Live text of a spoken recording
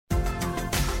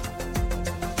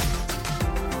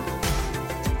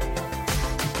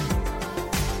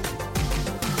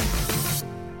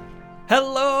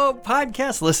Hello,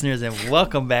 podcast listeners, and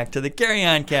welcome back to the Carry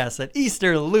On Cast at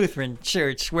Easter Lutheran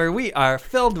Church, where we are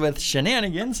filled with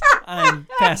shenanigans. I'm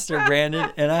Pastor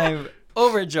Brandon, and I'm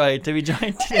overjoyed to be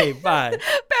joined today by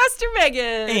Pastor Megan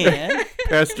and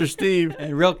Pastor Steve.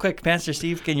 And real quick, Pastor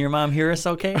Steve, can your mom hear us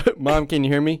okay? Mom, can you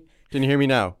hear me? Can you hear me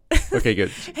now? Okay, good.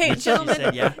 Hey, gentlemen,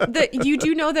 said, yeah. You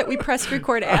do know that we pressed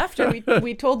record after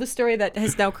we told the story that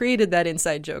has now created that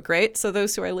inside joke, right? So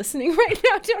those who are listening right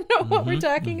now don't know what we're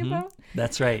talking about.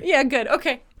 That's right. Yeah, good.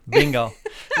 Okay. Bingo.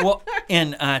 Well,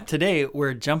 and today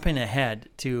we're jumping ahead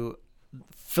to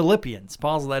Philippians,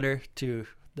 Paul's letter to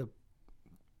the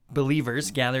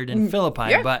believers gathered in Philippi.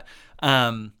 Yeah. But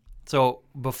so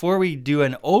before we do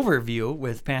an overview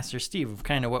with Pastor Steve of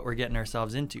kind of what we're getting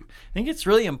ourselves into, I think it's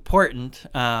really important,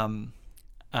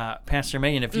 Pastor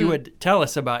Megan, if you would tell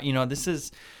us about, this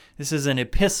is an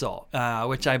epistle,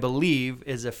 which I believe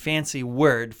is a fancy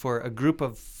word for a group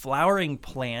of flowering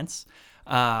plants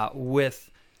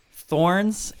with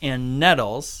thorns and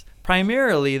nettles.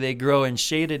 Primarily, they grow in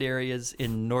shaded areas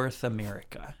in North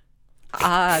America.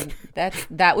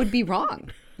 That would be wrong,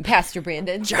 Pastor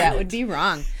Brandon. That would be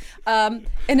wrong. An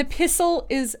epistle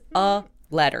is a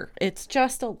letter. It's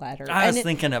just a letter. I was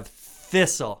thinking of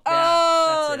thistle.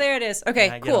 Oh, there it is. Okay,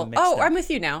 I get cool. them mixed Oh, up. I'm with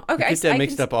you now. Okay, I get that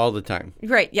mixed up all the time.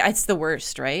 Right. Yeah, it's the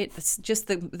worst, right? It's just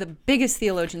the biggest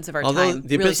theologians of our Although time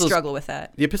the really epistles- struggle with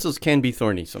that. The epistles can be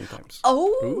thorny sometimes. Oh,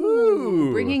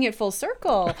 Ooh. bringing it full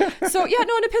circle. So, yeah,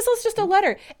 no, an epistle is just a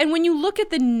letter. And when you look at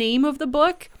the name of the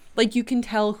book, like you can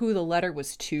tell who the letter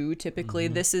was to. Typically,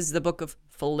 this is the book of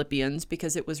Philippians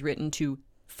because it was written to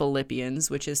Philippians,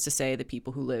 which is to say the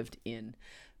people who lived in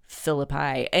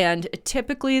Philippi. And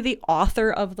typically the author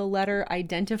of the letter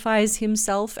identifies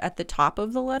himself at the top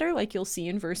of the letter, like you'll see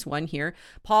in verse 1 here.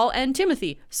 Paul and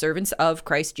Timothy, servants of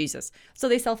Christ Jesus. So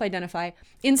they self-identify.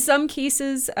 In some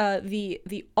cases,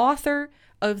 the author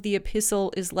of the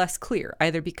epistle is less clear,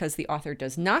 either because the author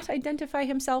does not identify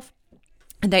himself,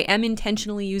 and I am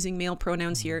intentionally using male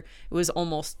pronouns here. It was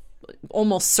almost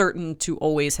certain to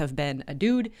always have been a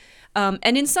dude.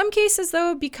 And in some cases,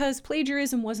 though, because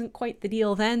plagiarism wasn't quite the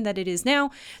deal then that it is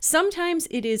now, sometimes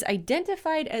it is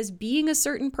identified as being a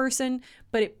certain person,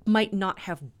 but it might not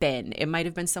have been. It might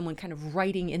have been someone kind of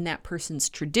writing in that person's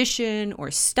tradition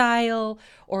or style,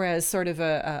 or as sort of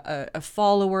a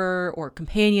follower or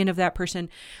companion of that person.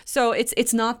 So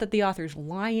it's not that the author's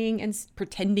lying and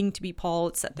pretending to be Paul.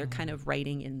 It's that they're kind of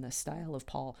writing in the style of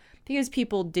Paul, because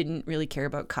people didn't really care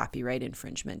about copyright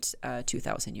infringement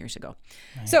 2,000 years ago.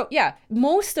 Right. So yeah,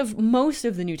 most of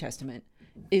the New Testament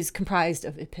is comprised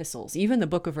of epistles. Even the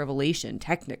book of Revelation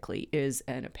technically is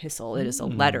an epistle. It is a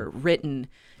letter written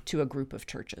to a group of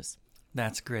churches.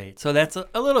 That's great. So that's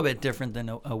a little bit different than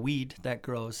a weed that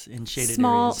grows in shaded areas.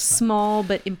 areas. Small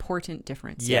but important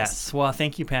difference. Yes. Well,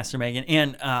 thank you, Pastor Megan.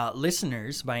 And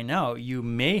listeners, by now, you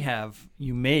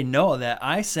may know that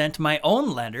I sent my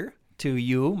own letter to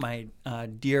you, my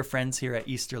dear friends here at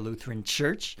Easter Lutheran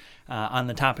Church, on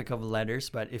the topic of letters.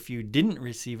 But if you didn't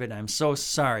receive it, I'm so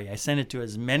sorry. I sent it to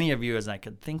as many of you as I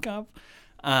could think of,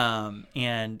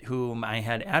 and whom I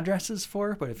had addresses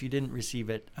for. But if you didn't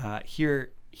receive it,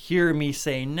 hear me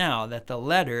say now that the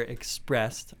letter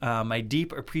expressed my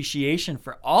deep appreciation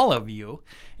for all of you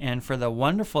and for the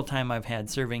wonderful time I've had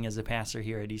serving as a pastor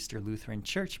here at Easter Lutheran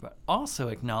Church, but also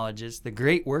acknowledges the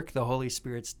great work the Holy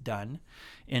Spirit's done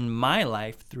in my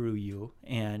life through you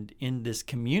and in this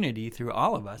community through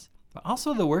all of us, but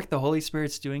also the work the Holy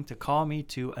Spirit's doing to call me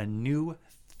to a new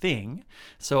thing.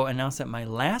 So announce that my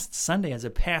last Sunday as a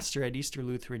pastor at Easter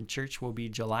Lutheran Church will be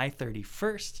July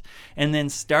 31st. And then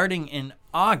starting in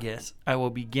August, I will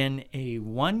begin a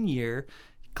 1-year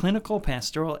clinical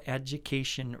pastoral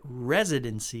education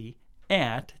residency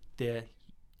at the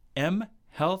M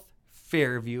Health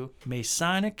Fairview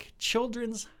Masonic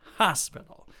Children's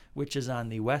Hospital, which is on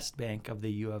the west bank of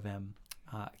the U of M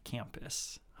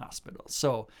campus hospital.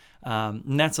 So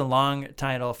and that's a long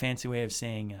title, fancy way of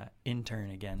saying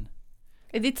intern again.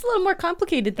 It's a little more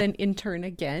complicated than intern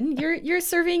again. You're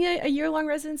serving a year-long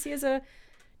residency as a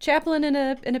chaplain in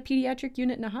a pediatric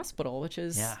unit in a hospital, which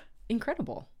is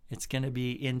incredible. It's going to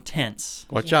be intense.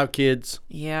 Watch out, kids.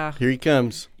 Yeah. Here he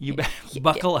comes. You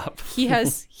buckle up. He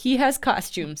has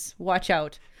costumes. Watch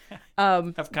out.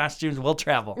 Have costumes, we'll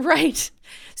travel. Right.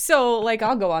 So,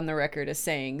 I'll go on the record as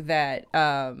saying that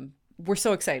we're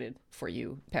so excited for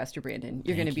you, Pastor Brandon.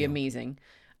 You're going to be amazing.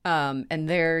 And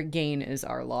their gain is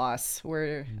our loss.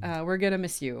 We're going to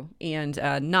miss you. And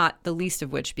not the least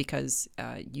of which because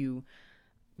you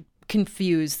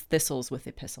confuse thistles with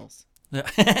epistles.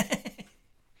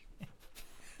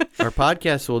 Our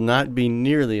podcast will not be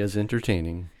nearly as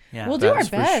entertaining. Yeah. We'll do our That's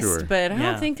for best, sure. but I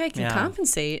Yeah. don't think I can Yeah.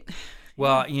 compensate.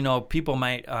 Well, people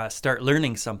might start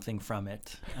learning something from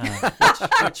it,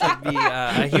 which would be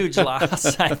a huge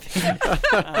loss, I think.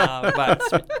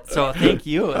 So thank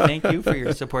you for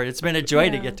your support. It's been a joy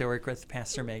to get to work with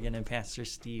Pastor Megan and Pastor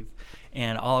Steve,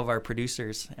 and all of our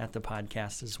producers at the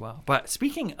podcast as well. But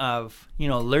speaking of,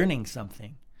 learning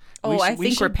something. I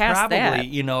think we're past that.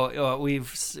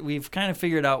 We've kind of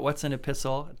figured out what's an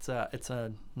epistle. It's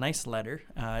a nice letter,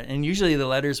 and usually the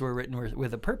letters were written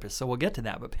with a purpose. So we'll get to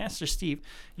that. But Pastor Steve,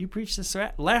 you preached this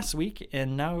last week,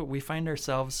 and now we find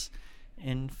ourselves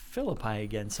in Philippi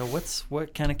again. So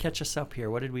what kind of catch us up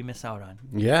here? What did we miss out on?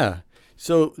 Yeah.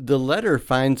 So the letter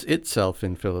finds itself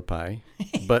in Philippi,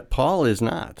 but Paul is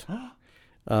not.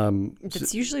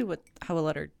 That's usually how a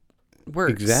letter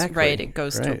works. Exactly. Right? It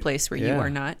goes to a Right. place where you Yeah. are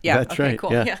not. Yeah. That's okay, right.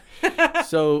 cool. Yeah. Yeah.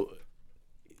 So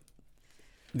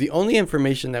the only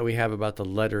information that we have about the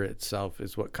letter itself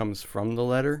is what comes from the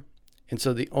letter. And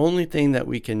so the only thing that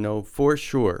we can know for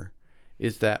sure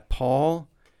is that Paul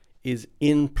is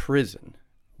in prison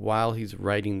while he's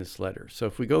writing this letter. So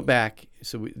if we go back,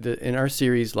 in our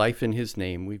series, Life in His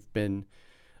Name, we've been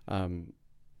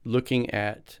looking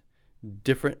at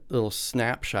different little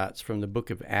snapshots from the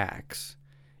book of Acts.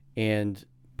 And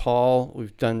Paul,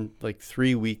 we've done like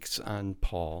 3 weeks on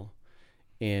Paul,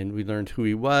 and we learned who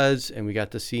he was, and we got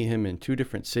to see him in 2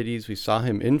 different cities. We saw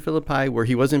him in Philippi, where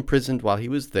he was imprisoned while he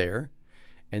was there,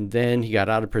 and then he got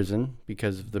out of prison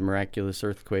because of the miraculous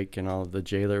earthquake and all of the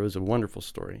jailer. It was a wonderful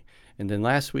story. And then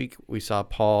last week, we saw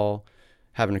Paul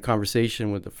having a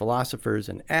conversation with the philosophers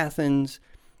in Athens,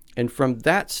 and from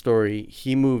that story,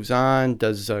 he moves on,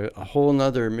 does a whole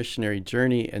nother missionary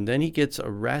journey, and then he gets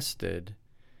arrested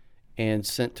and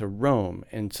sent to Rome.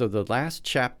 And so the last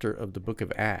chapter of the book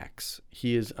of Acts,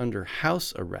 he is under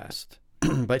house arrest,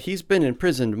 but he's been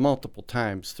imprisoned multiple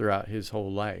times throughout his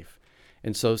whole life.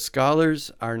 And so scholars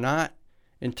are not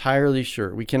entirely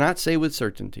sure. We cannot say with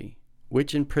certainty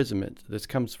which imprisonment this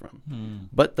comes from.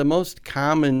 But the most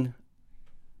common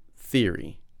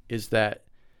theory is that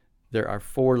there are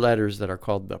 4 letters that are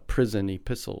called the prison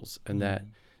epistles, and that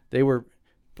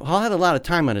Paul had a lot of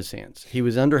time on his hands. He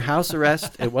was under house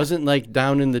arrest. It wasn't like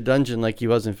down in the dungeon like he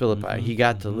was in Philippi. He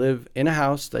got to live in a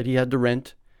house that he had to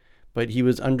rent, but he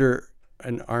was under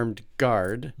an armed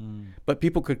guard. But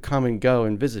people could come and go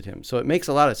and visit him. So it makes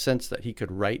a lot of sense that he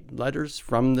could write letters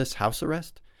from this house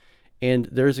arrest. And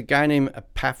there's a guy named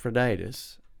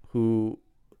Epaphroditus who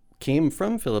came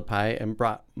from Philippi and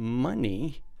brought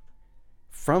money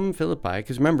from Philippi.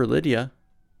 Because remember, Lydia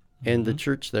and the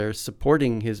church there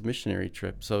supporting his missionary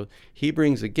trip. So he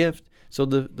brings a gift. So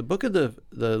the book of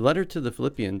the letter to the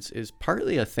Philippians is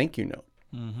partly a thank you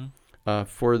note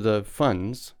for the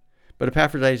funds. But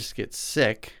Epaphroditus gets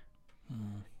sick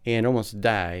and almost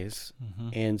dies.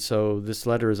 And so this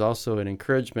letter is also an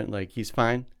encouragement, like he's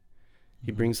fine.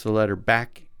 He brings the letter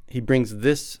back. He brings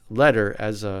this letter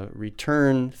as a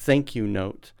return thank you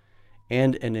note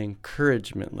and an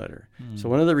encouragement letter. So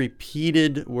one of the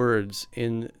repeated words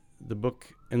in the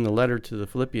book, in the letter to the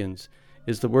Philippians,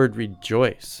 is the word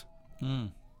rejoice.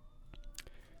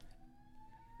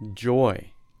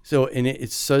 Joy. So, and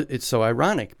it's so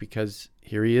ironic, because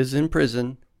here he is in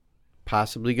prison,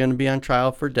 possibly going to be on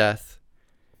trial for death,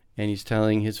 and he's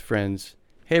telling his friends,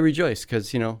 hey, rejoice, because,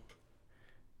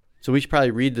 so we should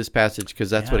probably read this passage, because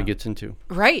that's what it gets into.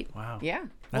 Right. Wow. Yeah.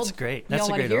 That's great. That's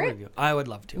a wanna great hear it? overview. I would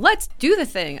love to. Let's do the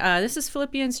thing. This is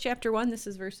Philippians chapter 1. This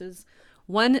is verses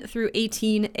 1 through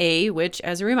 18a, which,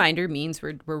 as a reminder, means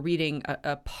we're reading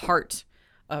a part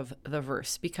of the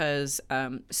verse, because,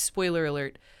 spoiler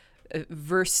alert,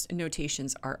 verse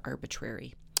notations are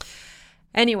arbitrary.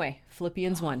 Anyway,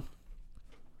 Philippians 1.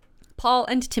 Paul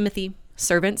and Timothy,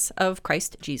 servants of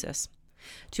Christ Jesus,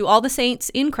 to all the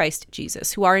saints in Christ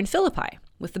Jesus who are in Philippi,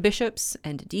 with the bishops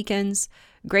and deacons,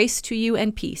 grace to you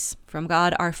and peace from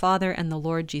God our Father and the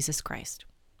Lord Jesus Christ.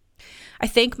 I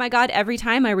thank my God every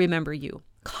time I remember you,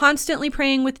 constantly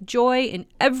praying with joy in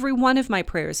every one of my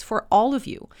prayers for all of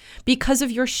you, because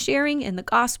of your sharing in the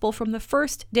gospel from the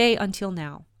first day until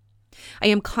now. I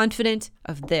am confident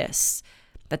of this,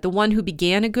 that the one who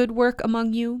began a good work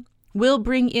among you will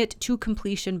bring it to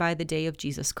completion by the day of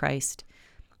Jesus Christ.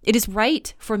 It is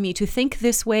right for me to think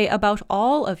this way about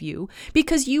all of you,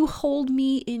 because you hold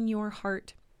me in your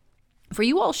heart. For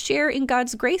you all share in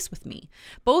God's grace with me,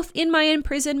 both in my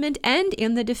imprisonment and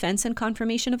in the defense and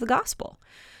confirmation of the gospel.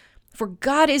 For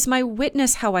God is my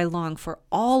witness how I long for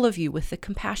all of you with the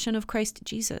compassion of Christ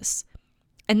Jesus.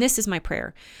 And this is my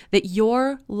prayer, that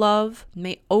your love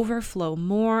may overflow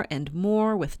more and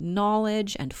more with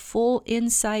knowledge and full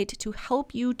insight to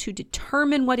help you to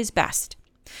determine what is best,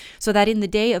 so that in the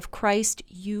day of Christ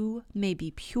you may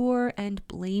be pure and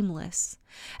blameless,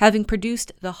 having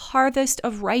produced the harvest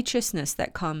of righteousness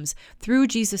that comes through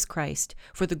Jesus Christ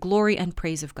for the glory and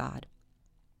praise of God.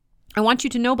 I want you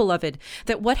to know, beloved,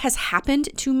 that what has happened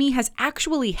to me has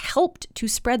actually helped to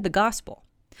spread the gospel,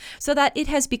 so that it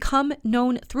has become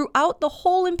known throughout the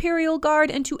whole imperial guard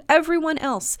and to everyone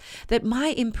else that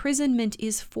my imprisonment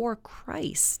is for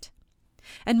Christ.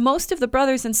 And most of the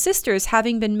brothers and sisters,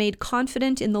 having been made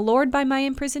confident in the Lord by my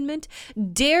imprisonment,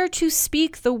 dare to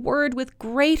speak the word with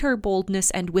greater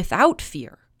boldness and without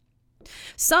fear.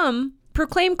 Some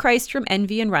proclaim Christ from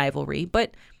envy and rivalry,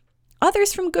 but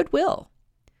others from goodwill.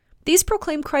 These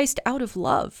proclaim Christ out of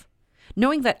love,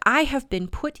 knowing that I have been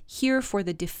put here for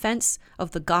the defense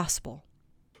of the gospel.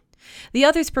 The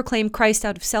others proclaim Christ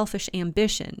out of selfish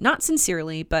ambition, not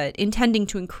sincerely, but intending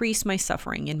to increase my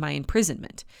suffering in my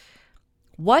imprisonment.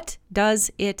 What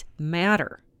does it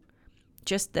matter?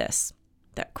 Just this,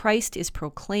 that Christ is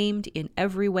proclaimed in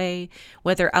every way,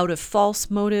 whether out of false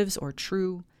motives or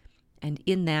true, and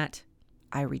in that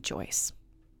I rejoice.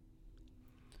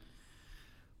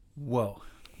 Whoa.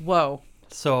 Whoa.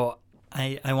 So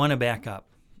I want to back up.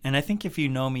 And I think if you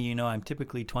know me, you know I'm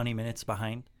typically 20 minutes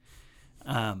behind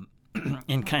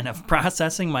in kind of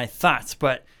processing my thoughts.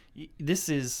 But this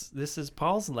is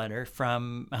Paul's letter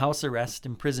from house arrest,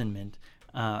 imprisonment.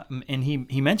 And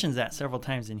he mentions that several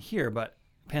times in here. But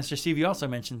Pastor Steve, you also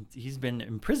mentioned he's been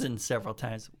imprisoned several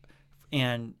times.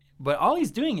 But all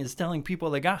he's doing is telling people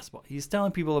the gospel. He's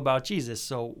telling people about Jesus.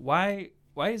 So why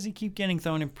does he keep getting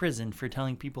thrown in prison for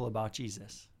telling people about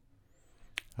Jesus?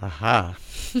 Aha.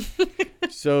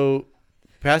 So,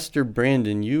 Pastor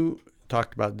Brandon, you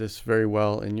talked about this very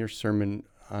well in your sermon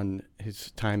on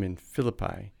his time in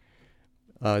Philippi.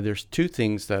 There's two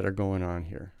things that are going on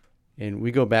here. And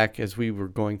we go back as we were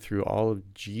going through all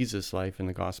of Jesus' life in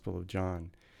the Gospel of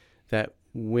John, that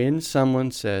when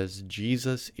someone says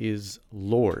Jesus is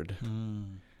Lord,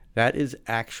 that is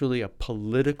actually a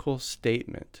political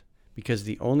statement, because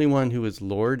the only one who is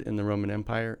Lord in the Roman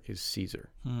Empire is Caesar.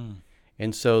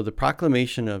 And so the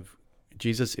proclamation of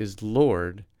Jesus is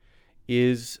Lord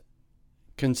is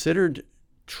considered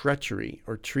treachery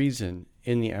or treason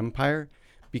in the empire,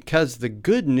 because the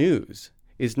good news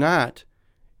is not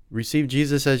receive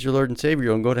Jesus as your Lord and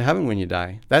Savior and go to heaven when you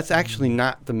die. That's actually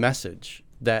not the message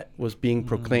that was being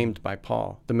proclaimed by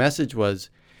Paul. The message was,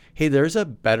 hey, there's a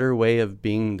better way of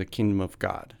being the kingdom of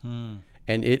God.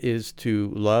 And it is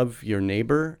to love your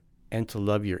neighbor and to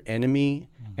love your enemy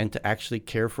and to actually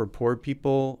care for poor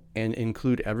people and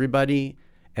include everybody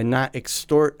and not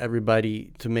extort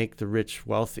everybody to make the rich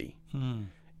wealthy.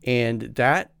 And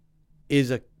that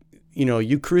is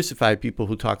you crucify people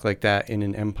who talk like that in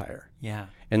an empire. Yeah.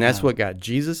 And that's what got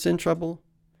Jesus in trouble.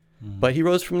 But he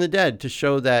rose from the dead to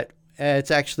show that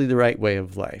it's actually the right way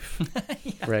of life,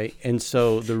 right? And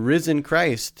so the risen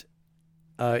Christ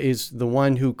is the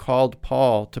one who called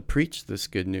Paul to preach this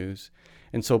good news.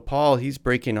 And so Paul, he's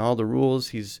breaking all the rules.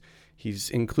 He's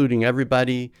including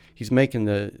everybody. He's making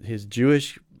his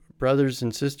Jewish brothers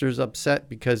and sisters upset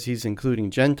because he's including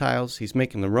Gentiles. He's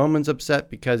making the Romans upset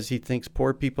because he thinks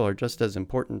poor people are just as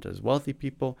important as wealthy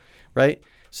people, right?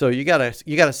 So you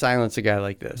gotta silence a guy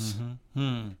like this.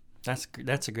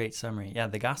 That's a great summary. Yeah,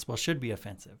 the gospel should be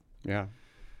offensive. Yeah.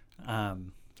 I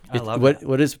love what that.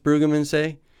 What does Brueggemann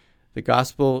say? The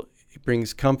gospel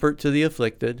brings comfort to the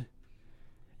afflicted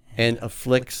and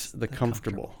afflicts the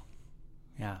comfortable.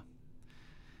 Yeah.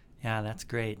 Yeah, that's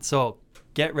great. So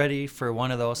get ready for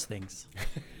one of those things.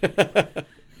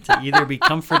 To either be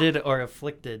comforted or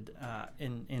afflicted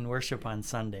in worship on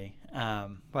Sunday.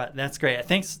 But that's great.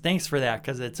 Thanks for that,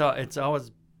 because it's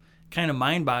always kind of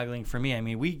mind-boggling for me. I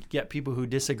mean, we get people who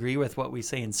disagree with what we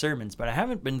say in sermons, but I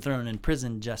haven't been thrown in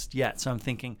prison just yet. So I'm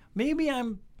thinking maybe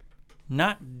I'm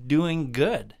not doing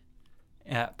good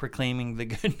at proclaiming the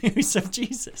good news of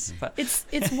Jesus. But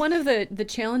it's one of the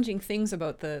challenging things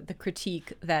about the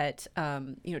critique that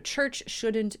church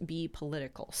shouldn't be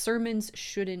political. Sermons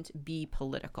shouldn't be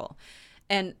political.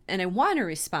 And I want to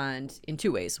respond in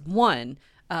two ways. One,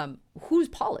 whose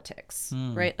politics,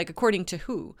 right? Like according to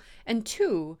who? And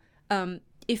two,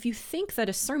 if you think that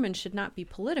a sermon should not be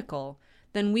political,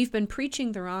 then we've been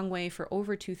preaching the wrong way for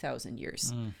over 2,000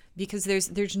 years. Because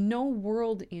there's no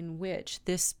world in which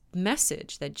this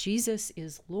message that Jesus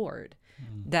is Lord,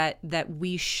 that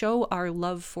we show our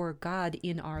love for God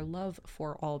in our love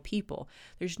for all people.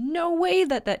 There's no way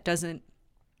that doesn't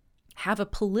have a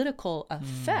political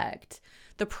effect.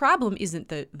 The problem isn't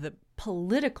the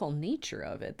political nature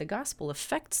of it. The gospel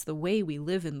affects the way we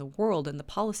live in the world and the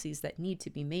policies that need to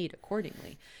be made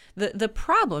accordingly. The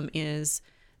problem is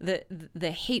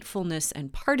the hatefulness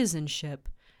and partisanship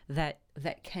that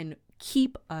can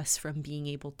keep us from being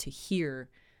able to hear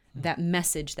that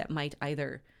message that might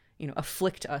either,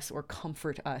 afflict us or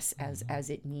comfort us as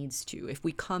it needs to. If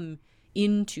we come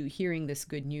into hearing this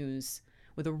good news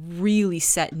with a really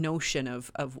set notion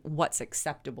of what's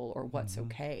acceptable or what's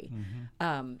okay,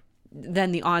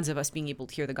 then the odds of us being able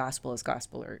to hear the gospel as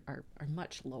gospel are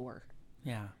much lower.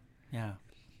 Yeah.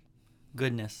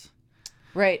 Goodness.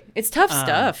 Right. It's tough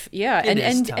stuff. Yeah. It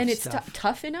is And it's stuff.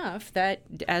 tough enough that,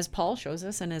 as Paul shows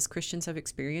us and as Christians have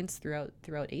experienced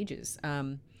throughout ages,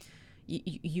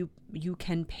 you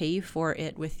can pay for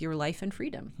it with your life and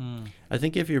freedom. I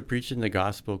think if you're preaching the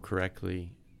gospel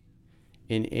correctly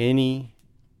in any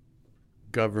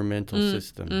governmental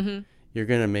system, you're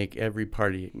going to make every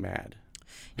party mad.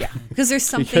 Yeah, because there's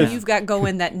something you've got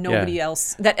going that nobody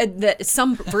else, that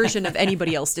some version of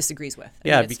anybody else disagrees with.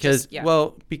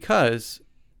 Because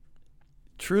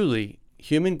truly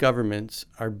human governments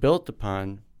are built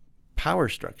upon power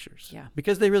structures. Yeah.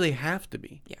 Because they really have to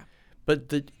be. Yeah.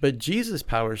 But Jesus'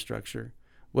 power structure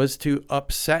was to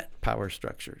upset power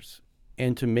structures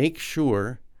and to make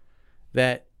sure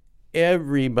that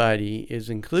everybody is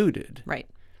included. Right.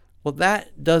 Well,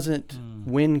 that doesn't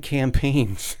win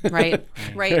campaigns. Right.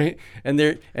 And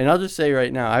I'll just say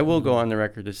right now, I will go on the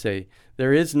record to say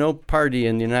there is no party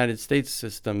in the United States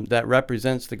system that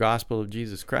represents the gospel of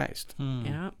Jesus Christ.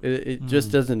 Yeah. It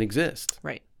just doesn't exist.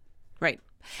 Right.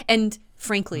 And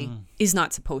frankly, is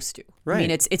not supposed to. Right. I mean,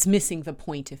 it's missing the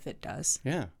point if it does.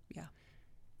 Yeah. Yeah.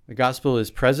 The gospel is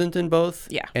present in both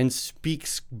and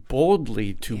speaks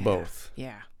boldly to both.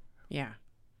 Yeah.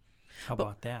 How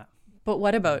about that? But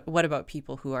what about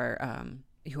people who are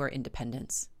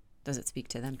independents? Does it speak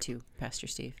to them too, Pastor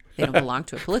Steve? They don't belong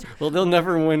to a political. Well, they'll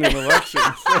never win an election.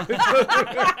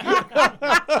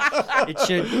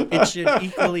 It should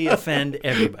equally offend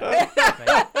everybody.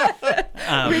 Right?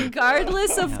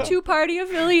 Regardless of two-party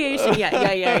affiliation.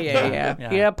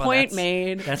 Yeah. Point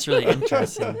made. That's really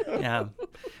interesting. Yeah.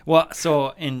 Well,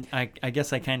 so, and I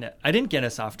guess I didn't get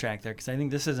us off track there because I think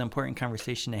this is an important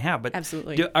conversation to have. But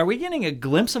absolutely, are we getting a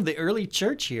glimpse of the early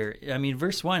church here? I mean,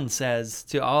 verse 1 says,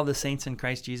 "To all the saints in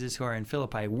Christ Jesus who are in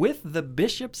Philippi, with the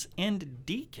bishops and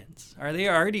deacons." Are they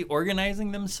already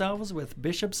organizing themselves with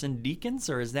bishops and deacons,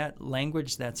 or is that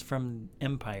language that's from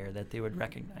empire that they would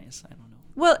recognize? I don't know.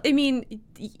 Well, I mean,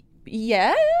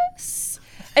 yes.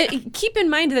 Keep in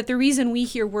mind that the reason we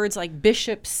hear words like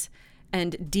bishops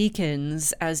and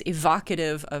deacons as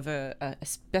evocative of a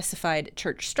specified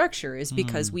church structure is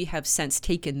because we have since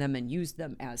taken them and used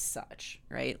them as such,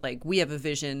 right? Like we have a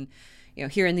vision,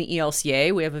 here in the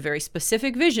ELCA, we have a very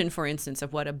specific vision, for instance,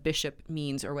 of what a bishop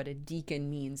means or what a deacon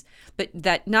means. But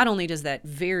that not only does that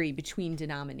vary between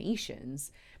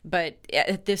denominations, but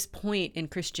at this point in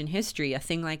Christian history, a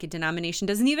thing like a denomination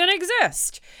doesn't even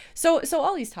exist. So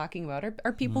all he's talking about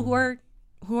are people who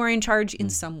are in charge in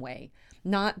some way.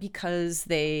 Not because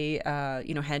they,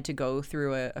 had to go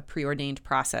through a preordained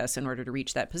process in order to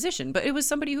reach that position, but it was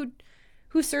somebody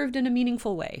who served in a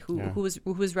meaningful way, who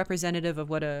was representative of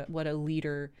what a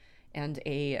leader and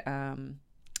a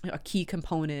key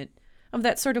component of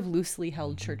that sort of loosely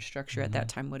held church structure at that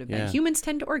time would have been. Humans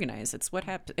tend to organize. It's what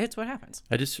happens.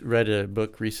 I just read a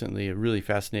book recently, a really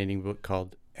fascinating book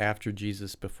called "After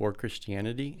Jesus, Before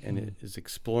Christianity," and it is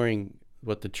exploring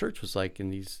what the church was like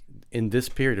in this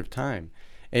period of time.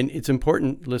 And it's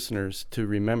important, listeners, to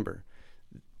remember,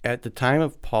 at the time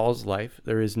of Paul's life,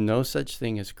 there is no such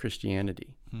thing as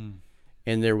Christianity.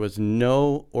 And there was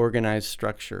no organized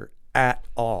structure at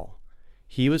all.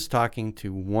 He was talking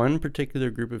to one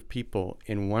particular group of people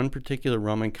in one particular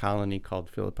Roman colony called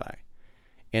Philippi.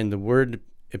 And the word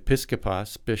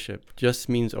episkopos, bishop, just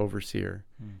means overseer.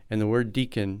 And the word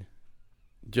deacon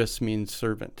just means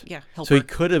servant. Yeah, helper. So he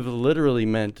could have literally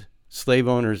meant slave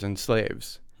owners and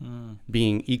slaves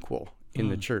being equal in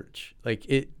the church. Like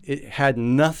it had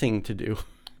nothing to do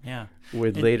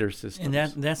with later systems.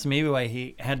 And that's maybe why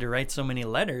he had to write so many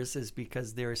letters, is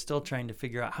because they were still trying to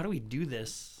figure out, how do we do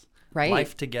this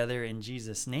life together in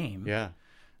Jesus' name? Yeah.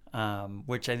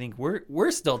 Which I think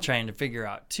we're still trying to figure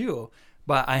out too.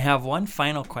 But I have one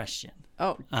final question.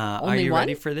 Oh, are you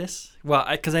ready for this? Well,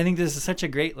 because I think this is such a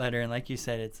great letter, and like you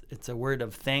said, it's a word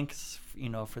of thanks,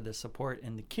 for the support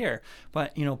and the care.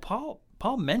 But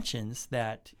Paul mentions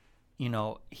that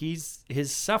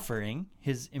his suffering,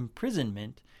 his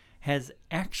imprisonment, has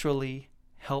actually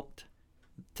helped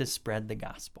to spread the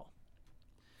gospel.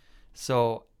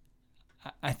 So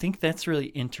I think that's really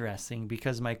interesting,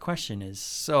 because my question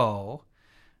is,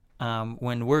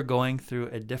 when we're going through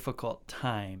a difficult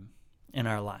time in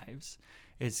our lives,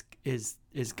 is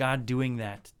God doing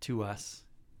that to us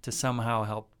to somehow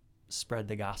help spread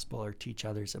the gospel or teach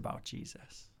others about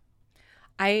Jesus?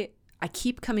 I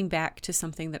keep coming back to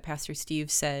something that Pastor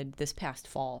Steve said this past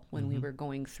fall when we were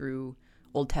going through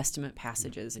Old Testament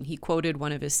passages, and he quoted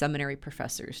one of his seminary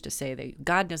professors to say that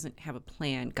God doesn't have a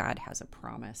plan, God has a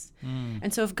promise.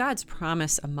 And so if God's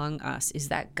promise among us is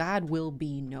that God will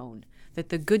be known, that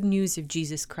the good news of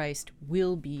Jesus Christ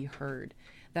will be heard,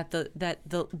 that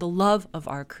the love of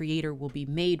our Creator will be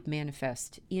made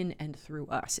manifest in and through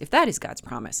us. If that is God's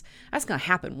promise, that's going to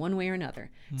happen one way or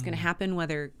another. It's going to happen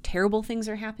whether terrible things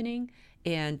are happening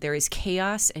and there is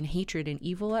chaos and hatred and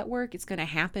evil at work. It's going to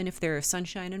happen if there is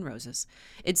sunshine and roses.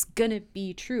 It's going to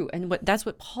be true. And that's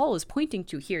what Paul is pointing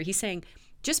to here. He's saying,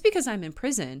 just because I'm in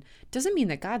prison doesn't mean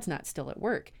that God's not still at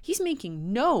work. He's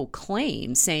making no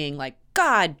claim saying like,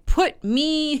 God put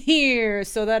me here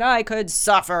so that I could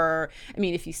suffer. I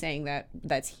mean, if he's saying that,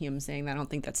 that's him saying that. I don't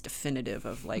think that's definitive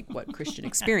of like what Christian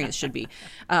experience should be.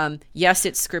 Yes,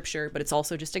 it's scripture, but it's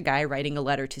also just a guy writing a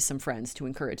letter to some friends to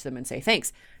encourage them and say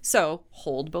thanks. So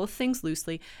hold both things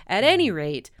loosely. At any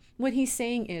rate, what he's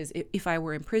saying is if I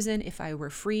were in prison, if I were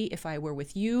free, if I were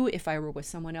with you, if I were with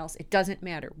someone else, it doesn't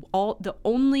matter. The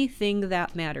only thing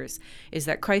that matters is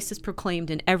that Christ is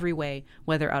proclaimed in every way,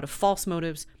 whether out of false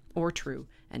motives or true,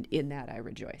 and in that I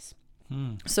rejoice.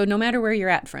 So no matter where you're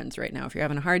at, friends, right now, if you're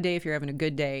having a hard day, if you're having a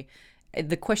good day,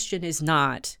 the question is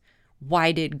not,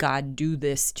 why did God do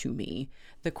this to me?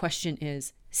 The question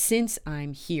is, since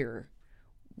I'm here,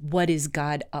 what is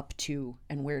God up to,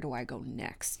 and where do I go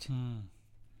next?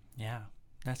 Yeah,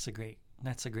 that's a great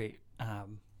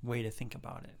way to think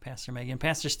about it, Pastor Megan.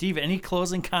 Pastor Steve, any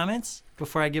closing comments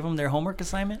before I give them their homework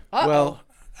assignment? Well,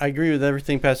 I agree with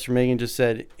everything Pastor Megan just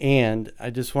said, and I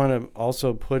just want to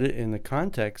also put it in the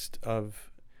context of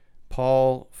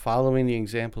Paul following the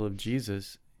example of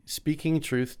Jesus, speaking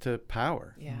truth to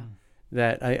power. Yeah.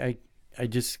 That I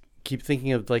just keep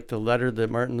thinking of like the letter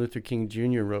that Martin Luther King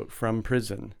Jr. wrote from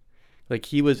prison. Like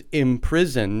he was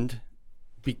imprisoned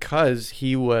because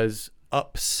he was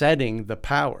upsetting the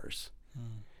powers.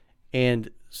 And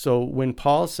so when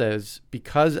Paul says,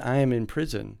 because I am in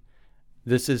prison,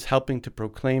 this is helping to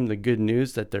proclaim the good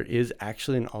news that there is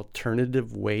actually an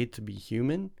alternative way to be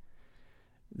human.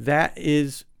 That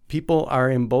is, people are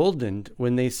emboldened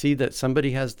when they see that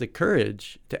somebody has the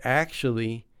courage to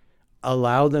actually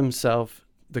allow themselves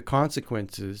the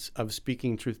consequences of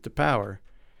speaking truth to power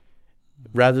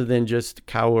rather than just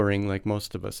cowering like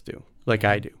most of us do, like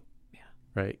I do,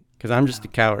 right? Because I'm just a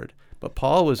coward. But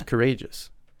Paul was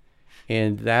courageous,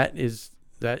 and that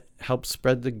helps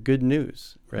spread the good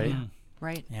news, right?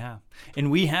 Right. Yeah.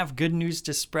 And we have good news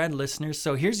to spread, listeners.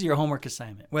 So here's your homework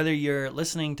assignment. Whether you're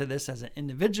listening to this as an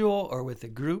individual or with a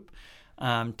group,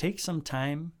 take some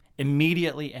time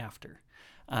immediately after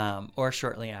or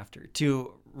shortly after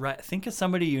to think of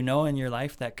somebody you know in your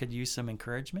life that could use some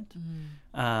encouragement,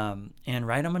 and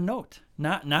write them a note,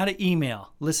 not an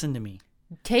email. Listen to me.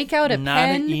 Take out a not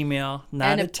pen. Not an email,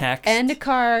 not a text. And a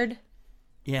card.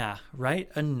 Yeah, write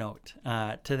a note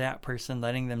to that person,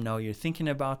 letting them know you're thinking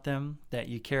about them, that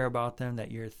you care about them,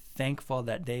 that you're thankful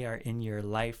that they are in your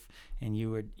life, and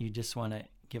you just want to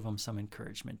give them some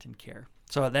encouragement and care.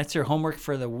 So that's your homework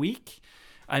for the week.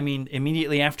 I mean,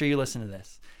 immediately after you listen to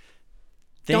this.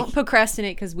 Don't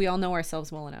procrastinate, because we all know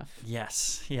ourselves well enough.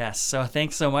 Yes. So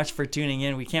thanks so much for tuning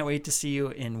in. We can't wait to see you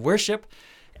in worship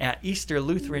at Easter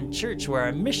Lutheran Church, where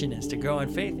our mission is to grow in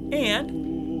faith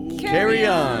and carry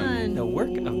on the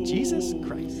work of Jesus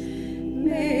Christ.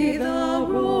 May the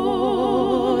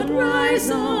road rise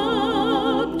on.